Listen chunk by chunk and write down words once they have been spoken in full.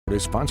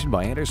is sponsored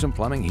by Anderson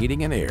Plumbing,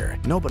 Heating and Air.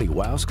 Nobody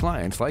wows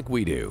clients like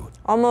we do.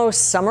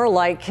 Almost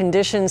summer-like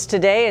conditions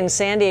today in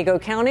San Diego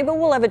County, but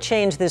we'll have a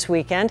change this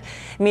weekend.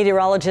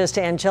 Meteorologist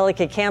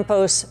Angelica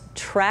Campos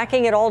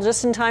tracking it all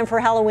just in time for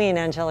Halloween.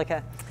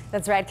 Angelica.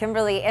 That's right,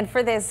 Kimberly. And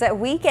for this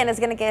weekend, it's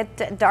going to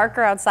get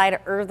darker outside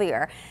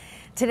earlier.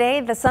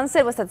 Today, the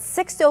sunset was at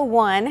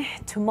 6:01.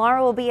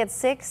 Tomorrow will be at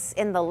 6.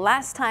 In the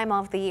last time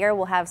of the year,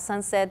 we'll have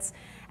sunsets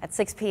at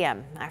 6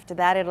 p.m. After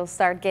that, it'll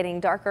start getting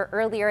darker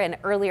earlier and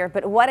earlier.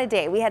 But what a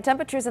day. We had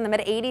temperatures in the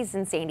mid-80s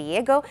in San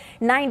Diego,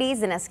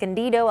 90s in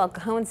Escondido, El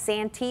Cajon,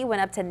 Santee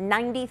went up to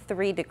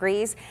 93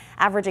 degrees,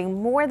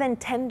 averaging more than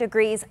 10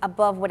 degrees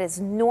above what is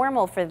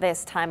normal for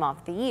this time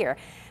of the year.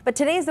 But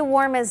today's the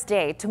warmest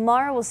day.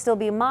 Tomorrow will still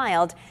be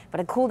mild, but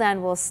a cool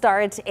down will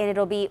start and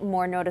it'll be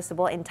more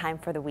noticeable in time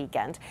for the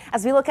weekend.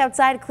 As we look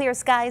outside, clear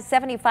skies,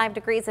 75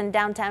 degrees in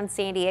downtown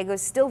San Diego,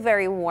 still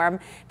very warm.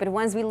 But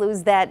once we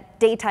lose that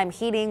daytime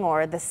heating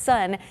or the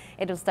sun,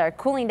 it'll start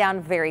cooling down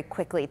very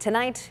quickly.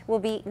 Tonight will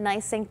be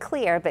nice and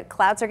clear, but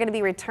clouds are going to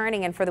be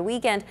returning. And for the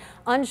weekend,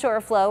 onshore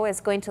flow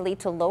is going to lead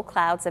to low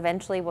clouds.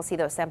 Eventually, we'll see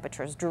those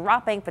temperatures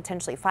dropping,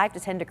 potentially 5 to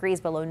 10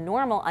 degrees below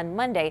normal on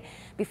Monday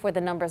before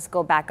the numbers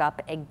go back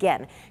up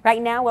again.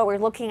 Right now, what we're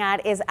looking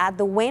at is at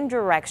the wind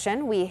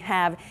direction. We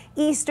have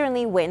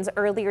easterly winds.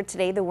 Earlier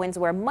today, the winds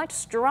were much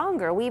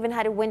stronger. We even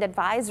had a wind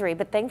advisory,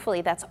 but thankfully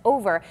that's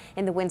over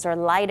and the winds are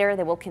lighter.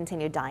 They will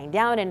continue dying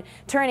down and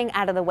turning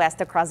out of the west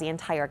across the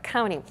entire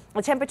county.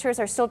 The temperatures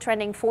are still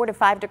trending 4 to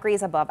 5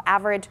 degrees above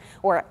average,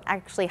 or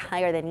actually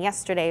higher than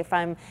yesterday, if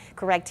I'm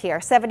correct here.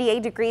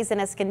 78 degrees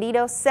in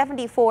Escondido,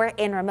 74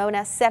 in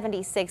Ramona,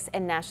 76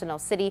 in National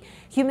City.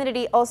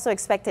 Humidity also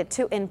expected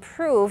to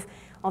improve,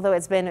 although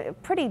it's been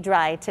pretty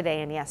dry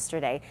today and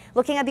yesterday.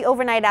 Looking at the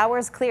overnight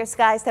hours, clear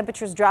skies,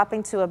 temperatures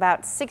dropping to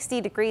about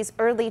 60 degrees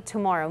early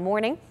tomorrow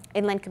morning.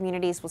 Inland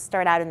communities will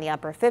start out in the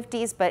upper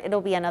 50s, but it'll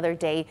be another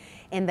day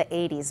in the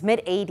 80s,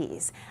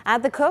 mid-80s.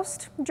 At the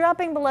coast,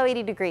 dropping below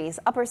 80 degrees,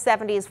 upper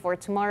 70s for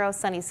tomorrow,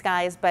 sunny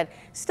skies, but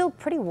still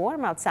pretty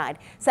warm outside.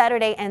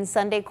 Saturday and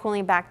Sunday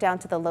cooling back down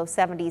to the low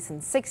 70s and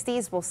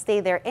 60s. We'll stay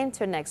there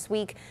into next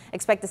week.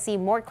 Expect to see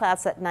more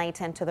clouds at night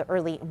and to the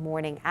early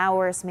morning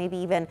hours, maybe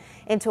even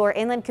into our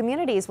inland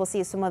communities. We'll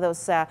see some of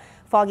those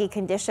foggy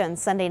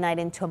conditions Sunday night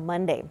into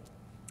Monday.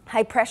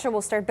 High pressure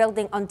will start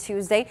building on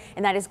Tuesday,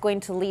 and that is going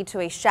to lead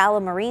to a shallow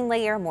marine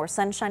layer, more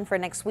sunshine for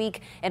next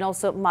week, and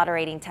also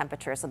moderating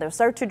temperatures. So they'll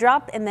start to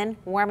drop and then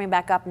warming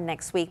back up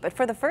next week. But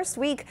for the first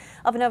week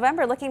of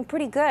November, looking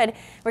pretty good.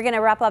 We're going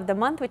to wrap up the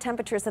month with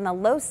temperatures in the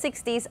low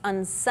 60s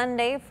on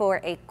Sunday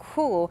for a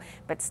cool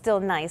but still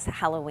nice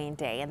Halloween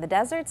day. In the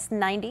deserts,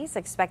 90s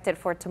expected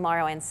for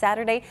tomorrow and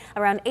Saturday,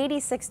 around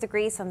 86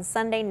 degrees on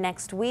Sunday.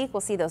 Next week,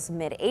 we'll see those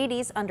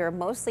mid-80s under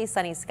mostly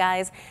sunny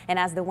skies. And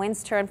as the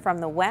winds turn from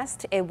the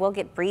west, it will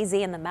get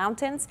breezy in the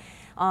mountains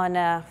on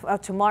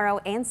tomorrow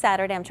and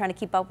Saturday. I'm trying to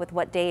keep up with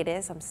what day it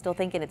is. I'm still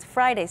thinking it's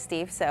Friday,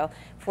 Steve. So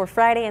for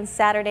Friday and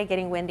Saturday,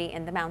 getting windy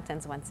in the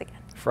mountains once again.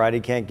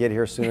 Friday can't get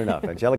here soon enough. Angelica.